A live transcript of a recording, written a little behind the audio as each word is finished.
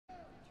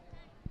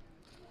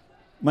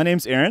My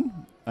name's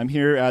Aaron. I'm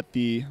here at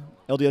the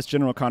LDS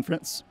General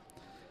Conference.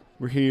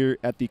 We're here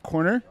at the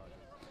corner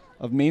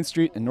of Main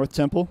Street and North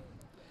Temple,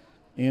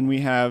 and we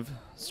have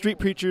street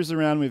preachers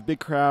around. We have big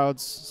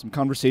crowds, some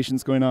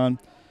conversations going on,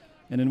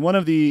 and in one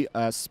of the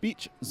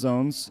speech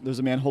zones, there's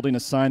a man holding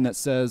a sign that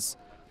says,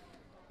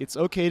 "It's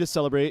okay to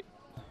celebrate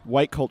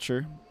white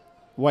culture.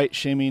 White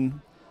shaming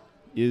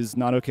is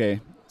not okay."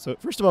 So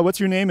first of all,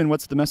 what's your name and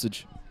what's the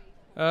message?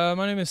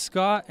 My name is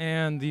Scott,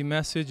 and the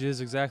message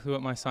is exactly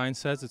what my sign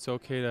says. It's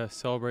okay to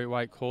celebrate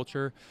white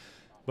culture,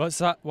 but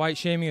white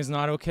shaming is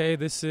not okay.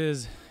 This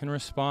is in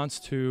response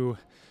to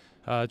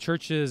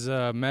church's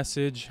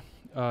message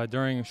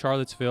during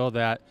Charlottesville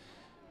that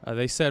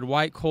they said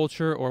white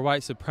culture or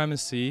white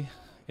supremacy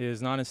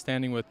is not in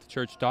standing with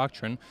church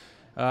doctrine.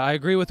 I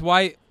agree with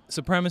white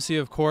supremacy,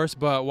 of course,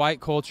 but white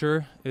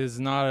culture is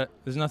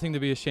there's nothing to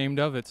be ashamed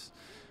of. It's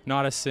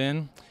not a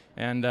sin.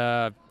 And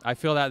I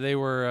feel that they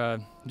were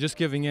just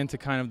giving in to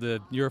kind of the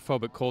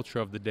Europhobic culture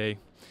of the day.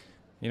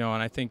 You know,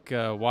 and I think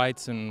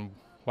whites and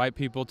white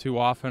people too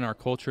often, our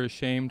culture is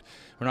shamed.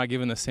 We're not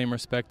given the same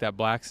respect that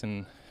blacks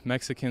and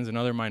Mexicans and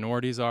other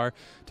minorities are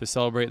to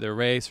celebrate their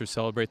race or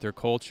celebrate their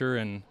culture.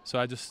 And so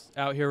I just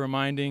out here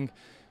reminding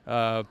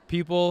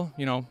people,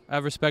 you know, I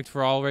have respect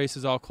for all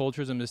races, all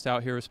cultures. I'm just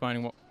out here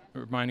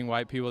reminding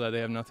white people that they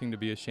have nothing to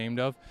be ashamed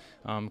of,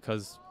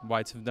 because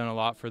whites have done a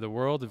lot for the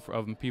world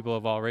of people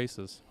of all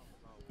races.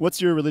 What's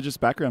your religious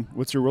background?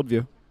 What's your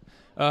worldview?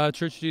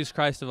 Church of Jesus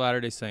Christ of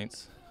Latter-day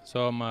Saints.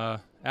 So I'm an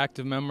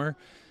active member,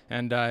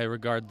 and I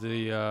regard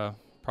the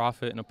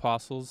prophet and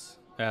apostles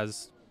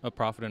as a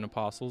prophet and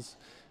apostles.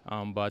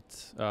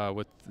 But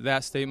with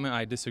that statement,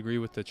 I disagree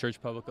with the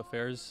Church Public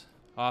Affairs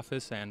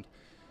Office, and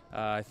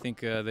I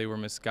think they were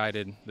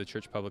misguided, the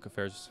Church Public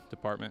Affairs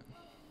Department.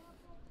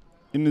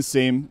 In the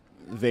same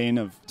vein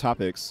of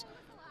topics,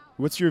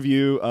 what's your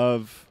view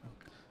of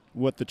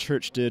what the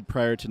church did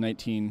prior to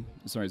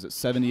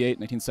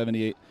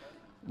 1978,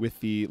 with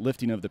the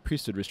lifting of the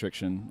priesthood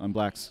restriction on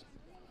blacks?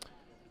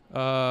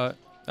 I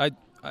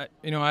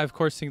of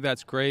course think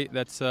that's great.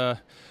 That's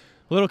a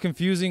little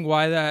confusing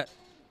why that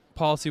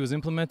policy was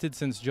implemented,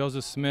 since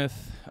Joseph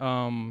Smith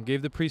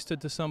gave the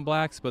priesthood to some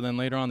blacks, but then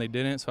later on they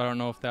didn't. So I don't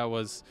know if that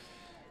was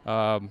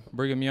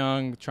Brigham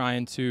Young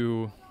trying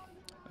to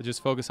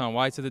just focus on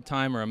whites at the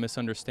time, or a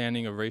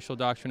misunderstanding of racial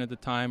doctrine at the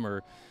time,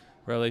 or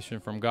revelation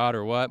from God,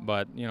 or what.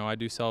 But you know, I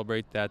do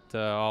celebrate that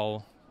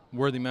all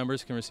worthy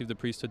members can receive the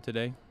priesthood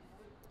today.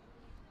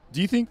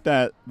 Do you think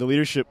that the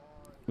leadership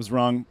was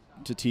wrong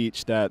to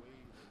teach that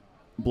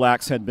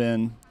blacks had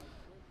been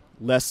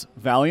less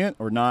valiant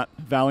or not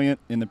valiant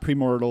in the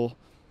premortal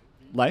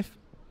life?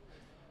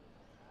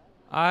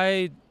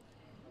 That's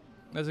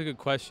a good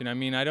question. I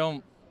mean, I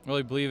don't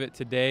really believe it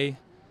today,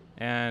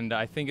 and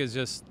I think it's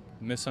just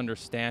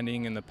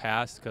misunderstanding in the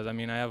past, because I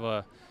mean, I have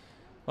a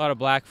lot of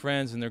black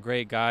friends, and they're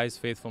great guys,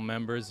 faithful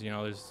members. You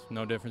know, there's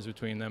no difference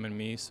between them and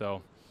me.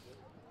 So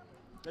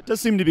that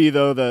does seem to be,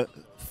 though, the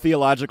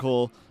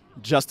theological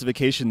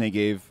justification they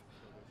gave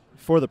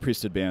for the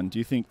priesthood ban. Do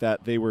you think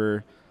that they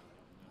were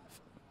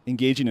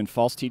engaging in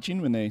false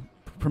teaching when they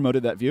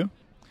promoted that view?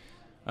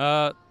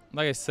 Like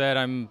I said,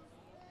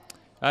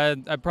 I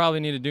probably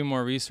need to do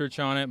more research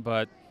on it,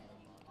 but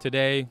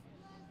today,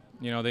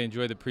 you know, they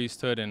enjoy the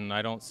priesthood, and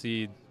I don't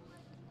see,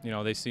 you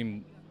know,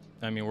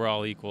 we're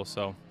all equal,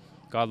 so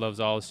God loves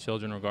all his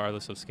children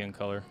regardless of skin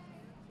color.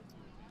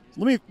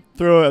 Let me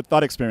throw a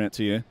thought experiment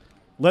to you.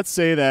 Let's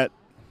say that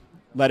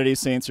Latter-day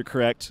Saints are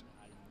correct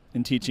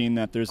in teaching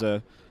that there's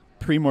a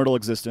premortal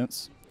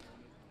existence.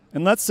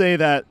 And let's say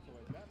that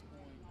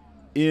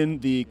in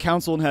the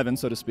council in heaven,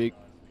 so to speak,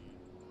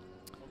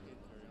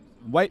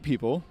 white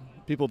people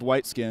with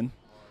white skin,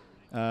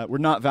 were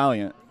not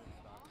valiant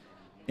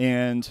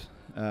and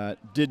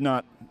did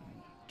not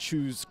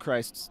choose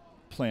Christ's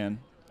plan,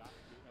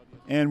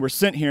 and were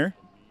sent here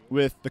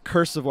with the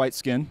curse of white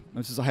skin.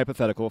 This is a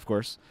hypothetical, of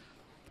course.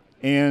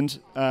 And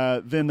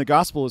then the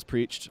gospel is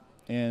preached,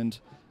 and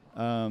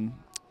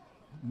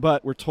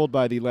but we're told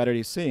by the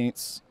Latter-day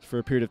Saints for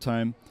a period of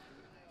time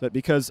that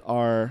because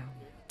our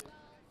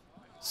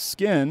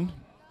skin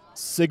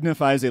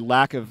signifies a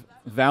lack of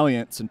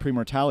valiance and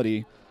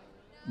premortality,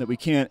 that we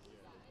can't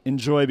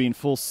enjoy being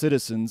full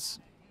citizens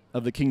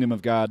of the kingdom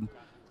of God.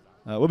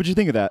 What would you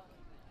think of that?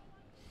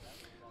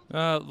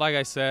 Like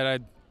I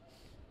said,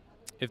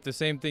 if the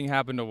same thing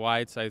happened to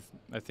whites, I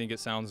think it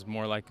sounds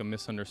more like a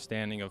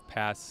misunderstanding of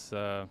past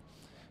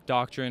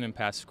doctrine and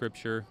past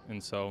scripture,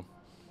 and so,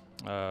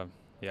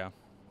 yeah.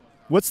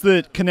 What's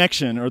the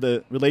connection or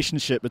the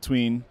relationship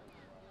between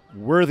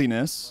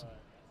worthiness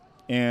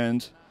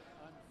and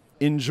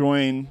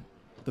enjoying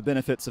the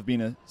benefits of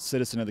being a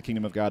citizen of the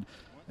kingdom of God?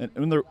 And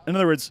in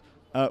other words,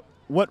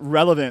 what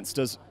relevance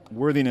does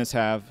worthiness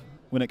have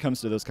when it comes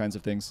to those kinds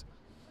of things?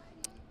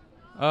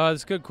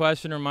 It's a good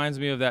question. It reminds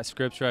me of that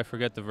scripture. I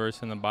forget the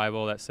verse in the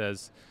Bible that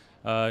says,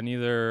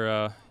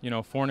 neither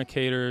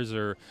fornicators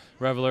or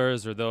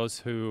revelers or those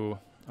who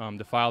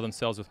defile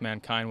themselves with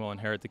mankind will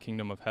inherit the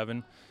kingdom of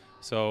heaven.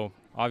 So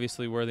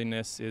obviously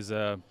worthiness is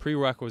a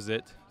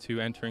prerequisite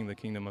to entering the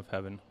kingdom of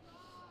heaven.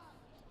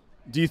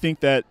 Do you think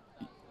that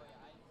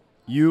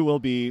you will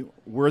be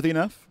worthy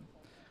enough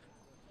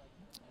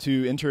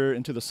to enter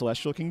into the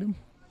celestial kingdom?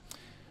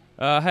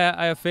 I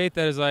have faith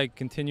that as I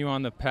continue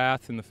on the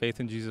path in the faith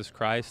in Jesus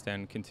Christ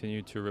and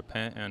continue to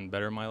repent and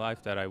better my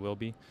life, that I will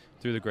be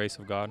through the grace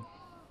of God.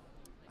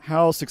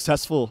 How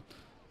successful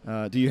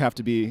do you have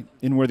to be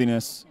in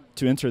worthiness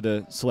to enter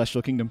the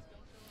celestial kingdom?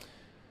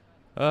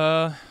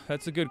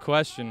 That's a good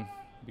question,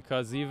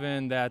 because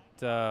even that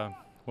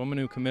woman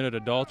who committed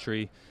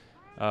adultery,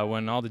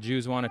 when all the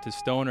Jews wanted to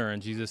stone her,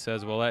 and Jesus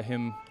says, well, let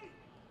him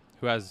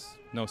who has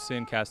no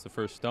sin cast the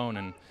first stone.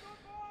 And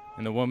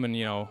the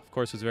woman, of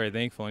course, was very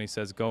thankful, and he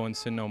says, go and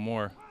sin no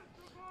more.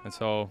 And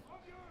so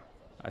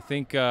I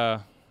think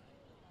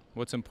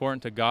what's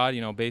important to God,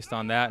 based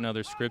on that and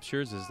other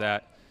scriptures, is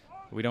that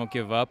we don't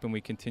give up and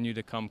we continue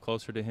to come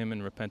closer to him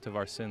and repent of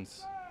our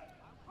sins.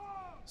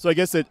 So I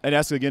guess I'd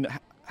ask again,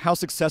 how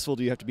successful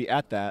do you have to be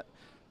at that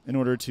in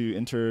order to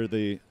enter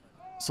the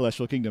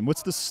celestial kingdom?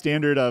 What's the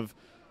standard of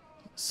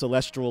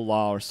celestial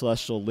law or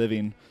celestial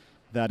living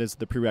that is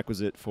the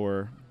prerequisite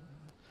for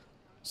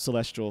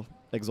celestial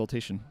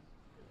exaltation?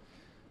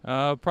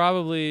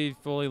 Probably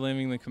fully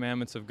living the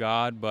commandments of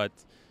God, but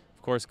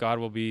of course God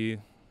will be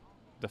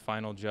the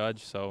final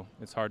judge, so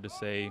it's hard to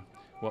say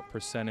what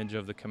percentage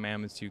of the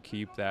commandments you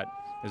keep that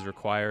is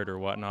required or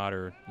whatnot,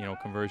 or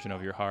conversion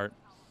of your heart.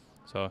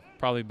 So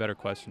probably a better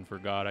question for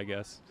God, I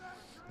guess.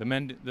 The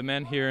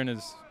men here and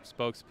his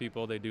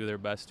spokespeople, they do their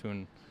best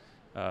to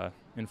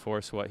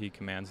enforce what he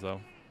commands,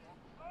 though.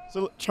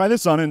 So try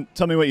this on and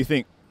tell me what you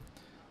think.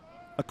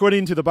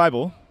 According to the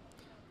Bible,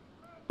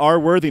 our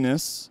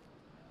worthiness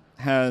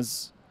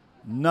has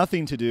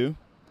nothing to do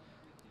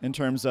in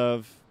terms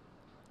of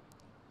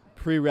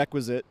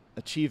prerequisite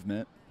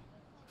achievement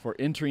for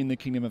entering the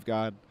kingdom of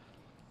God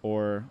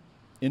or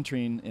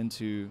entering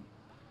into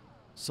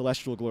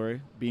celestial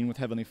glory, being with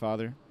Heavenly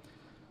Father.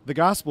 The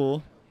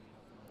gospel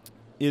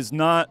is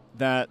not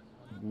that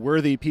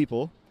worthy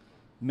people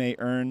may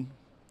earn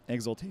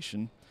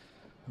exaltation.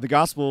 The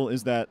gospel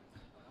is that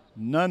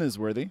none is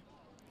worthy.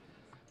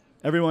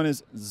 Everyone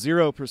is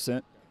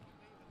 0%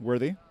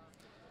 worthy,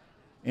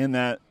 and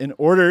that in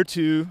order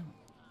to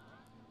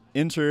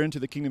enter into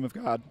the kingdom of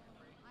God,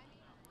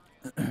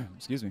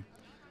 excuse me,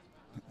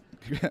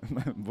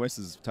 my voice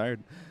is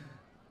tired,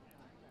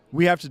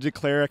 we have to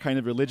declare a kind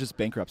of religious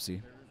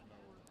bankruptcy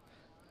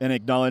and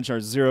acknowledge our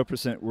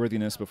 0%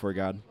 worthiness before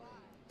God.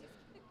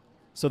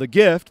 So the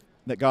gift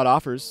that God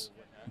offers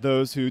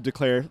those who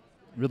declare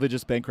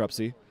religious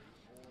bankruptcy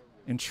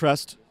and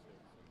trust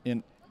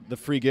in the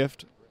free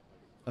gift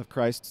of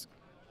Christ's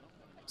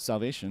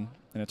salvation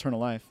and eternal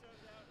life,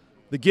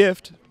 the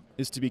gift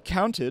is to be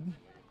counted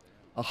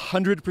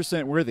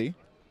 100% worthy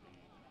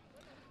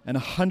and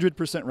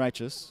 100%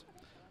 righteous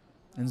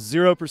and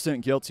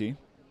 0% guilty,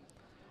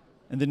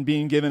 and then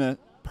being given a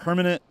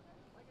permanent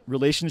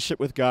relationship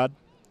with God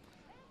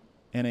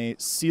and a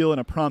seal and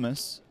a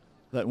promise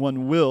that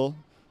one will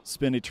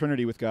spend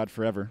eternity with God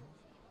forever.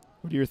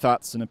 What are your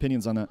thoughts and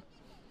opinions on that?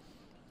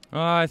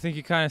 I think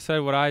you kind of said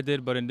what I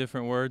did, but in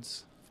different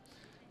words.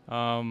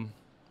 Like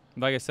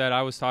I said,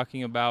 I was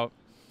talking about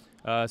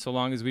so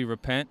long as we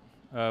repent,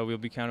 we'll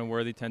be counted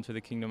worthy to enter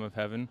the kingdom of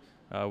heaven,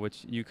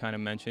 which you kind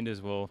of mentioned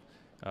is we're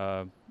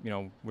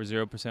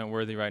 0%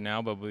 worthy right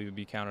now, but we'll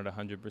be counted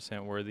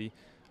 100% worthy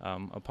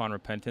upon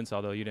repentance,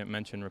 although you didn't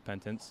mention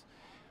repentance.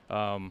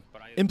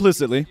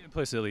 Implicitly.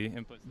 Implicitly.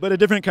 But a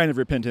different kind of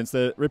repentance,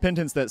 the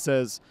repentance that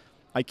says,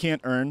 I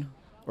can't earn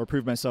or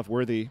prove myself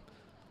worthy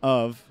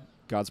of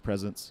God's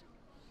presence.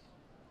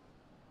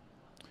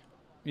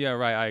 Yeah,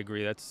 right, I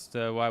agree. That's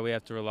why we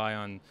have to rely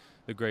on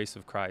the grace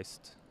of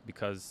Christ,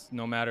 because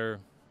no matter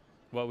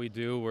what we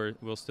do,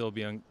 we'll still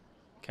be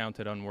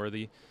counted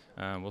unworthy.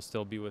 We'll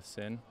still be with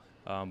sin,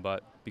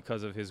 but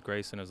because of his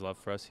grace and his love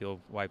for us,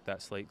 he'll wipe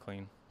that slate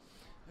clean.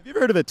 Have you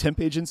ever heard of a temp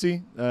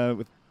agency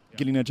with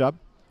getting a job?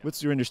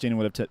 What's your understanding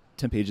of what a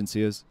temp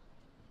agency is?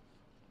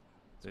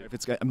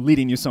 Sorry, I'm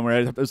leading you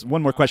somewhere. There's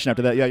one more question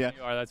after that. Yeah.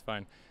 You are, that's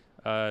fine.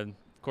 Of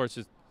course,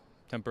 just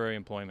temporary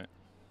employment.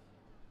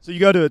 So you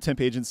go to a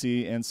temp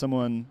agency and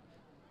someone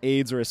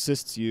aids or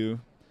assists you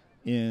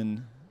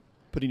in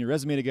putting your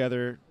resume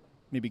together,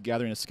 maybe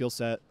gathering a skill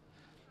set,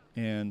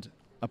 and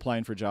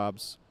applying for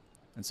jobs.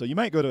 And so you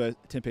might go to a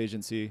temp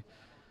agency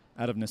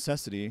out of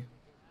necessity.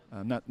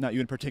 Not you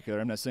in particular.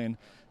 I'm not saying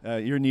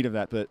you're in need of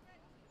that, but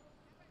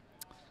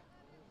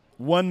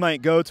one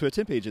might go to a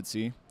temp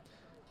agency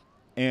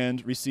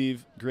and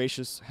receive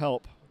gracious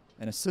help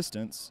and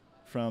assistance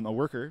from a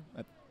worker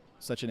at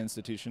such an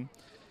institution,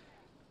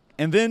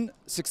 and then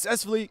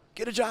successfully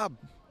get a job,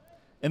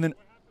 and then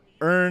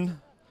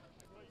earn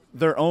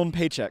their own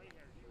paycheck.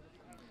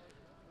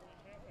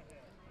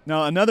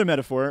 Now, another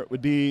metaphor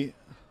would be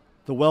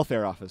the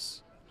welfare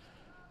office,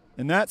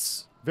 and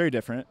that's very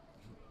different.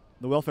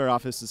 The welfare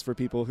office is for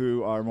people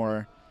who are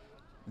more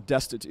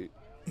destitute,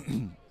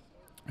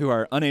 who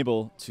are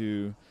unable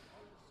to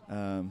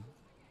earn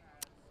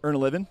a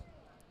living,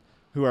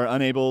 who are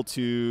unable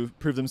to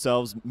prove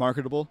themselves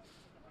marketable,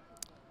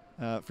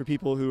 for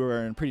people who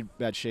are in pretty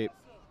bad shape.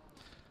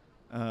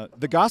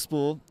 The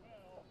gospel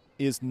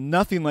is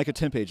nothing like a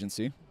temp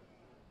agency,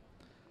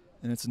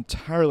 and it's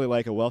entirely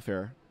like a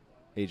welfare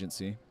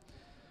agency,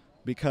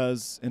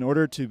 because in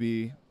order to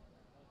be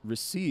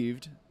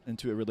received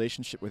into a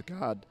relationship with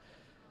God,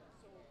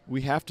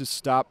 we have to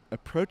stop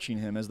approaching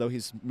him as though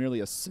he's merely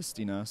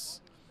assisting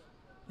us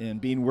in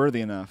being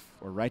worthy enough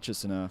or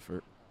righteous enough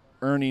or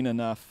earning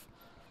enough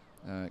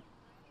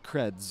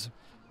creds.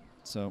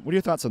 So what are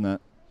your thoughts on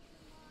that?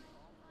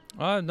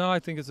 No, I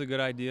think it's a good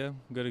idea,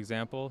 good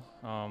example.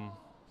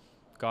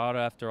 God,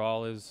 after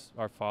all, is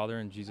our Father,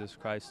 and Jesus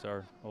Christ,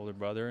 our older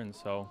brother. And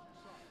so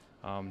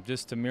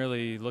just to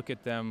merely look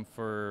at them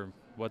for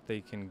what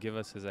they can give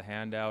us as a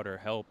handout or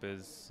help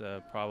is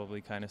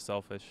probably kind of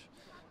selfish.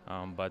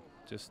 But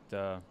just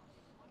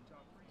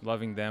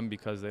loving them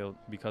because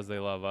they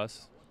love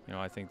us,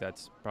 I think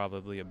that's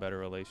probably a better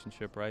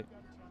relationship, right?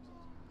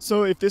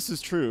 So if this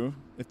is true,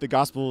 if the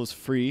gospel is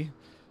free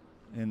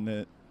and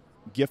the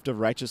gift of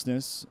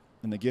righteousness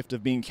and the gift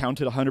of being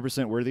counted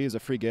 100% worthy is a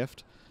free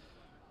gift,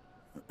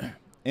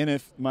 and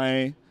if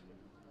my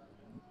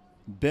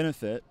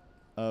benefit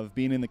of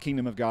being in the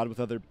kingdom of God with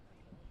other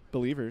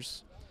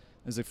believers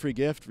is a free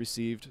gift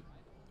received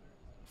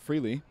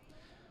freely,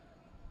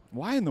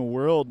 why in the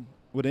world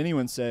would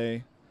anyone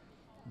say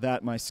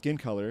that my skin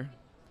color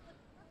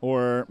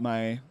or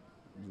my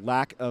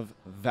lack of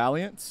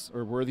valiance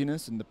or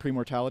worthiness in the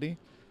premortality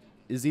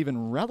is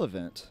even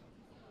relevant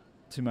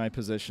to my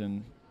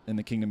position in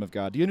the kingdom of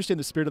God? Do you understand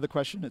the spirit of the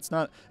question?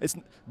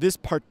 This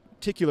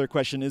particular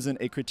question isn't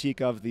a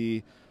critique of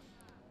the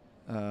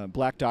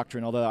black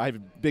doctrine, although I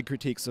have big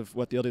critiques of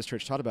what the LDS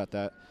Church taught about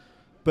that.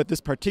 But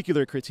this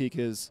particular critique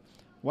is,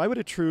 why would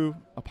a true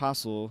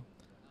apostle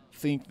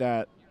think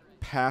that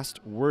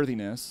past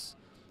worthiness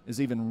is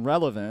even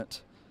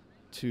relevant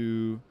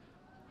to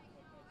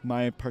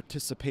my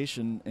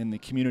participation in the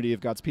community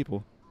of God's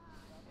people?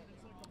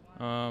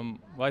 Well,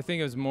 I think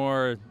it was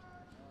more,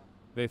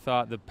 they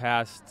thought the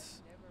past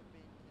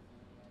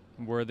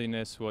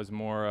worthiness was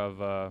more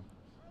of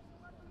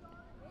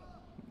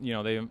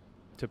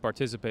to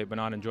participate but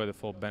not enjoy the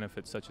full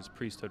benefits, such as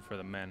priesthood for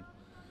the men.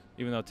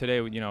 Even though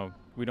today,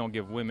 we don't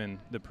give women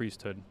the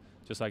priesthood,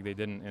 just like they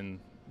didn't in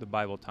the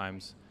Bible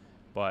times.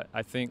 But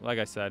I think, like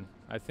I said,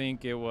 I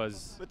think it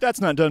was... But that's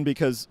not done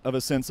because of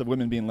a sense of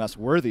women being less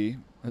worthy,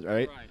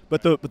 right?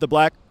 But the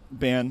black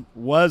ban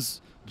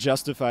was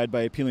justified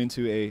by appealing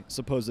to a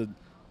supposed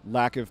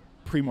lack of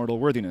premortal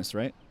worthiness,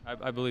 right?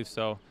 I believe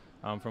so,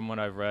 from what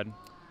I've read.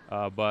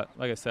 But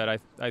like I said,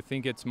 I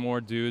think it's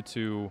more due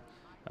to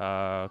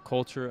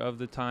culture of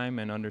the time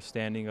and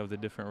understanding of the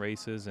different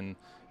races, and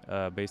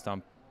based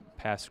on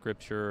past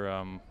scripture.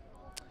 I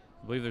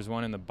believe there's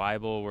one in the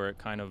Bible where it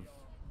kind of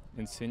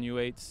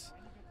insinuates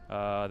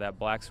that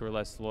blacks were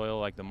less loyal,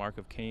 like the mark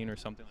of Cain or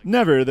something like that.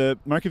 Never. The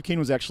mark of Cain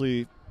was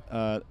actually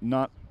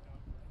not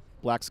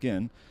black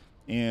skin,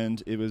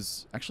 and it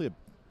was actually a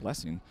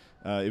blessing.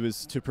 It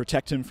was to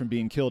protect him from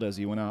being killed as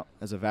he went out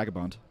as a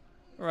vagabond.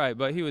 Right,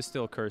 but he was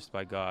still cursed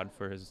by God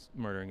for his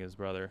murdering his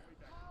brother.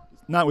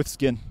 Not with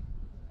skin.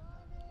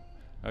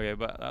 Okay,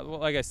 but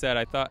like I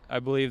said, I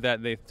believe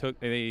that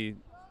they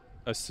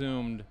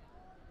assumed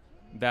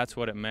that's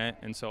what it meant,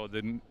 and so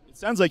it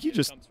sounds like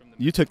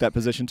you took that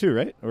position too,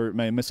 right? Or am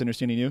I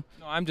misunderstanding you?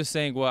 No, I'm just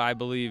saying what I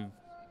believe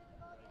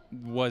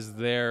was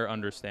their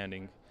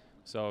understanding.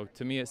 So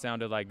to me, it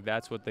sounded like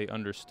that's what they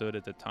understood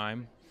at the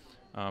time,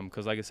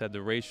 because like I said,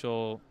 the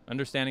racial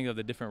understanding of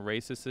the different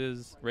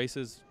races,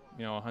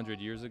 100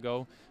 years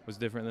ago was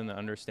different than the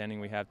understanding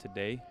we have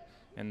today,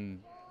 and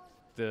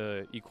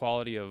the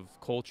equality of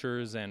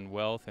cultures and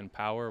wealth and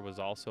power was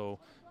also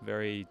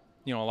very,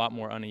 a lot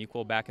more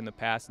unequal back in the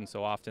past, and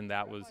so often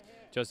that was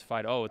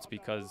justified. Oh, it's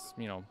because,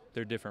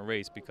 they're different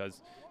race,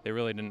 because they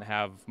really didn't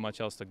have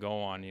much else to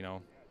go on,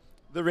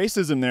 The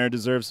racism there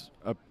deserves,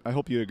 I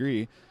hope you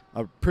agree,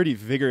 a pretty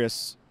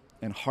vigorous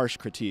and harsh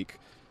critique.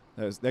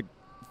 That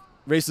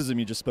racism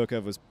you just spoke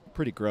of was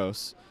pretty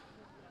gross.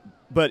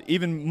 But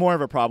even more of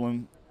a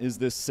problem is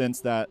this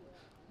sense that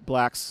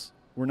blacks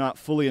were not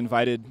fully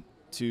invited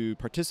to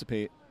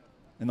participate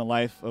in the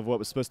life of what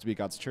was supposed to be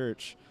God's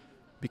church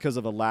because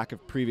of a lack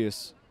of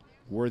previous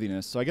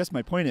worthiness. So I guess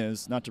my point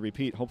is, not to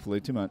repeat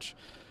hopefully too much,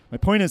 my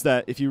point is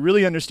that if you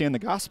really understand the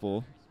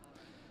gospel,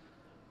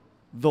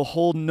 the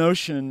whole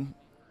notion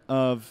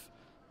of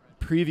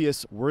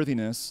previous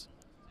worthiness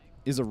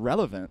is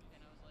irrelevant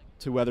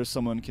to whether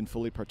someone can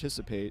fully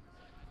participate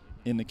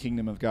in the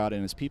kingdom of God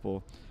and his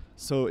people.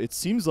 So it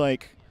seems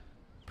like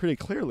pretty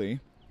clearly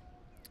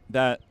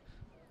that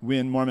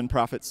when Mormon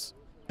prophets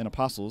and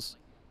apostles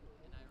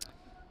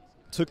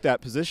took that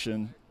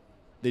position,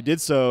 they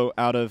did so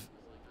out of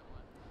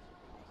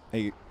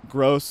a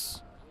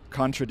gross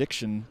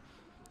contradiction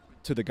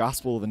to the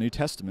gospel of the New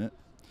Testament.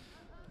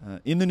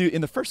 In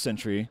the first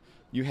century,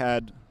 you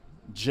had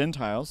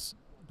Gentiles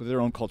with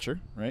their own culture,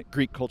 right?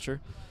 Greek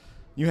culture.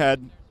 You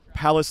had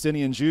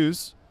Palestinian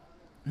Jews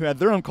who had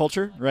their own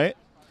culture, right?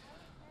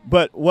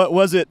 But what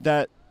was it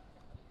that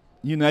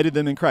united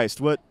them in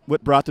Christ? What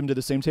brought them to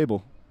the same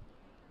table?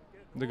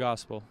 The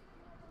gospel.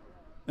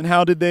 And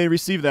how did they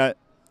receive that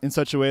in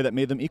such a way that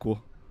made them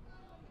equal?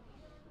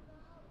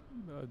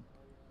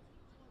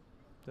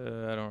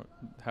 I don't.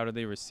 How did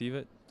they receive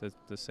it?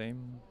 The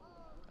same.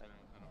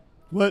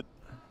 What?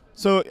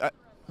 So,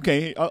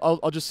 okay,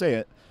 I'll just say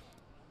it.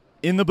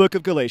 In the book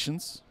of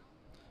Galatians,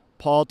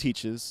 Paul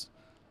teaches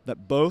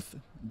that both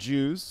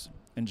Jews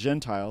and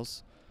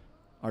Gentiles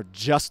are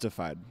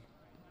justified.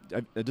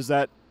 Does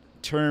that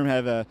term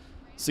have a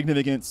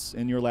significance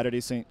in your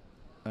Latter-day Saint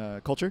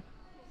culture?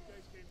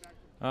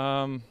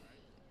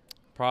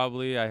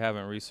 Probably. I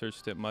haven't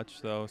researched it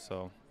much though,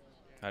 so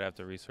I'd have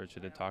to research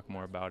it to talk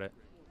more about it.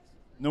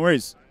 No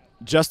worries.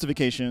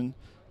 Justification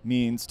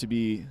means to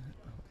be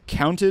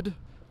counted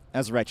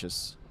as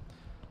righteous,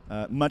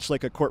 much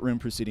like a courtroom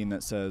proceeding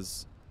that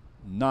says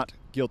not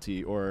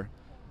guilty or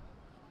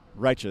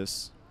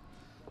righteous.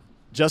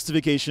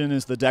 Justification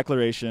is the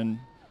declaration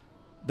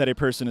that a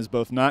person is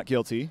both not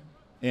guilty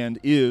and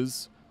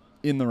is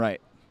in the right.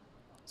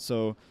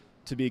 So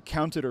to be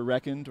counted or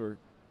reckoned or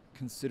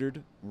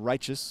considered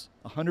righteous,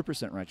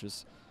 100%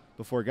 righteous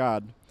before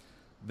God,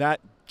 that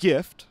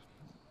gift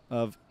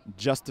of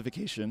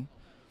justification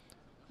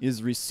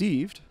is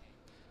received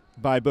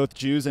by both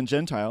Jews and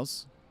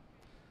Gentiles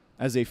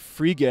as a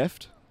free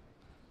gift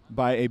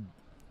by a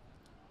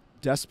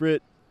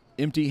desperate,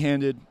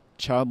 empty-handed,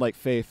 childlike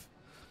faith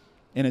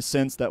in a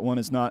sense that one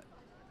is not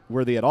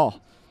worthy at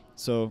all.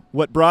 So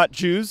what brought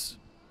Jews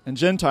and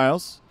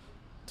Gentiles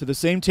to the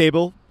same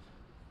table,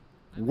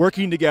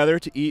 working together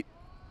to eat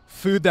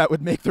food that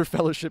would make their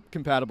fellowship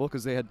compatible,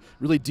 because they had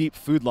really deep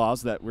food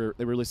laws that they were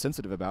really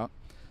sensitive about.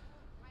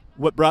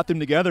 What brought them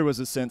together was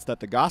a sense that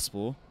the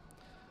gospel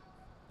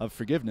of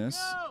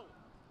forgiveness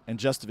and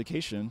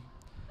justification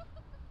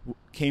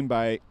came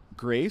by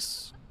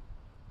grace,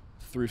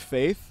 through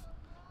faith,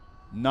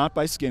 not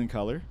by skin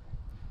color,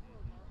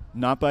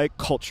 not by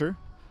culture,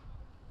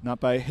 not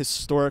by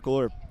historical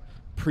or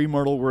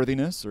premortal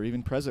worthiness or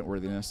even present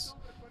worthiness.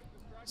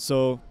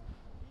 So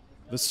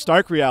the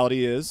stark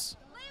reality is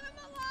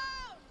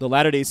the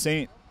Latter-day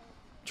Saint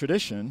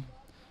tradition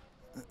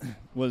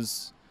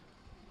was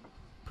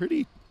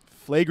pretty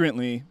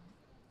flagrantly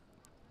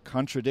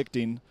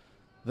contradicting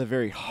the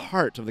very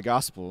heart of the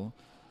gospel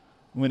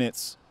when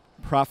its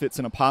prophets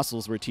and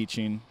apostles were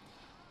teaching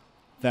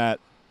that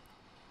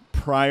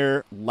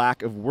prior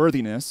lack of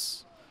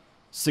worthiness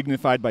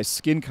signified by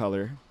skin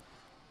color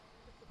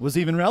was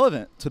even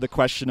relevant to the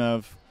question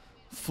of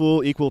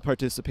full equal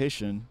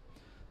participation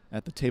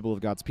at the table of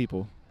God's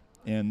people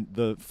and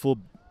the full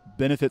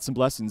benefits and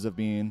blessings of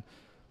being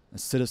a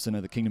citizen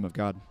of the kingdom of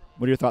God.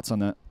 What are your thoughts on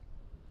that?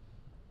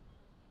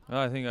 Well,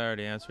 I think I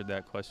already answered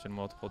that question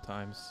multiple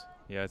times.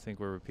 Yeah, I think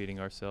we're repeating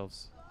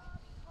ourselves.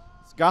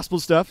 It's gospel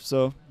stuff,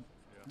 so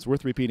it's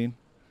worth repeating.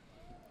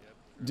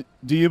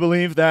 Do you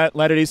believe that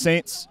Latter-day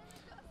Saints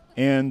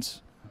and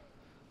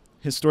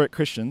historic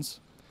Christians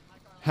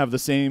have the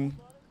same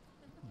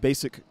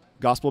basic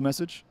gospel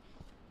message?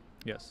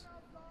 Yes.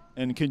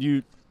 And can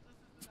you,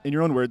 in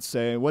your own words,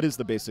 say, what is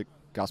the basic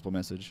gospel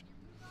message?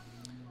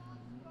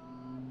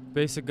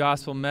 Basic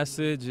gospel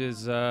message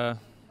is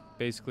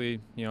basically,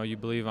 you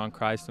believe on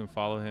Christ and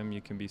follow him,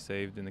 you can be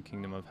saved in the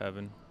kingdom of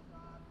heaven.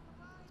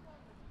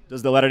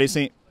 Does the Latter-day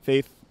Saint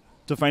faith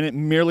define it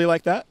merely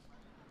like that?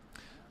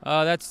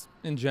 That's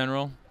in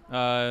general.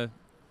 The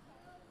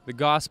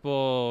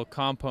gospel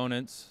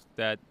components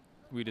that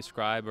we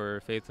describe are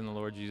faith in the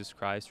Lord Jesus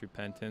Christ,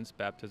 repentance,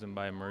 baptism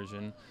by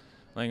immersion,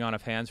 laying on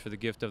of hands for the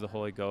gift of the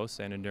Holy Ghost,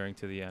 and enduring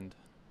to the end.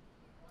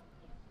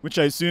 Which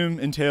I assume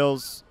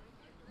entails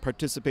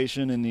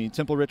participation in the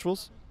temple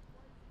rituals?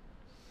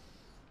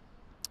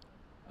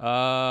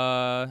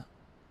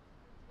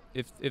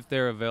 If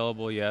they're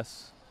available,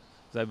 yes.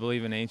 Because I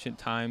believe in ancient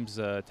times,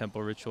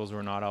 temple rituals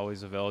were not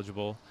always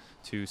available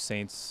to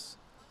saints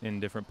in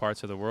different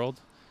parts of the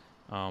world.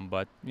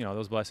 But,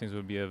 those blessings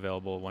would be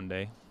available one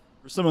day.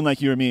 For someone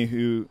like you or me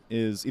who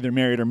is either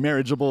married or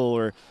marriageable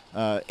or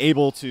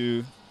able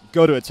to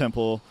go to a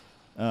temple,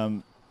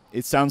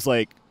 it sounds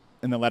like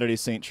in the Latter-day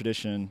Saint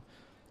tradition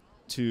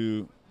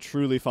to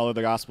truly follow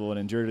the gospel and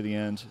endure to the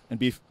end and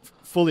be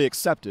fully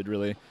accepted,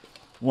 really,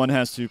 one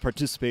has to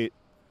participate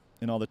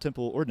in all the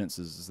temple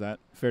ordinances. Is that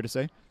fair to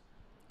say?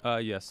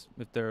 Yes,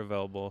 if they're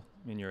available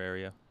in your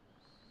area,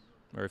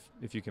 or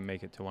if you can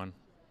make it to one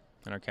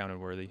and are counted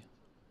worthy.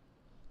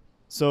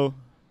 So,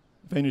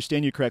 if I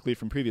understand you correctly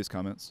from previous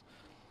comments,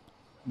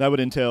 that would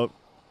entail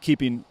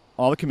keeping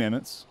all the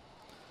commandments.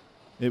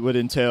 It would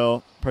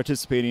entail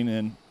participating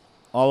in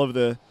all of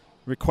the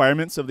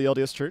requirements of the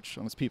LDS Church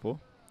on its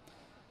people,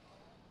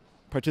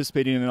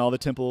 participating in all the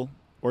temple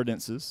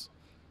ordinances,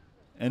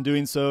 and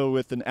doing so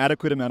with an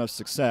adequate amount of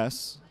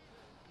success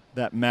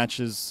that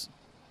matches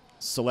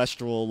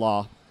celestial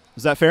law.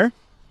 Is that fair?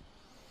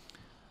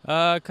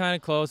 Kind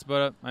of close,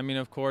 but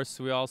of course,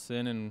 we all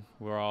sin and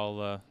we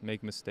all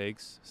make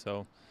mistakes.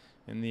 So,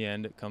 in the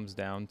end, it comes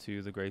down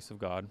to the grace of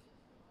God,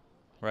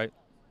 right?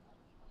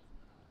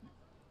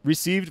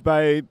 Received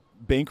by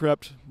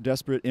bankrupt,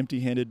 desperate,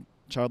 empty-handed,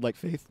 childlike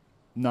faith,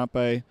 not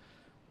by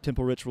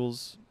temple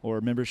rituals or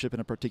membership in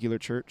a particular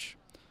church,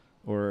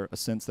 or a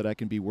sense that I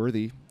can be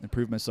worthy and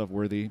prove myself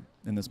worthy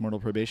in this mortal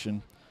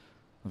probation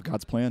of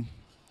God's plan.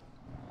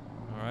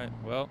 All right.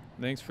 Well,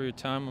 thanks for your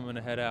time. I'm going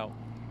to head out.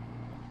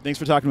 Thanks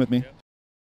for talking with me. Yep.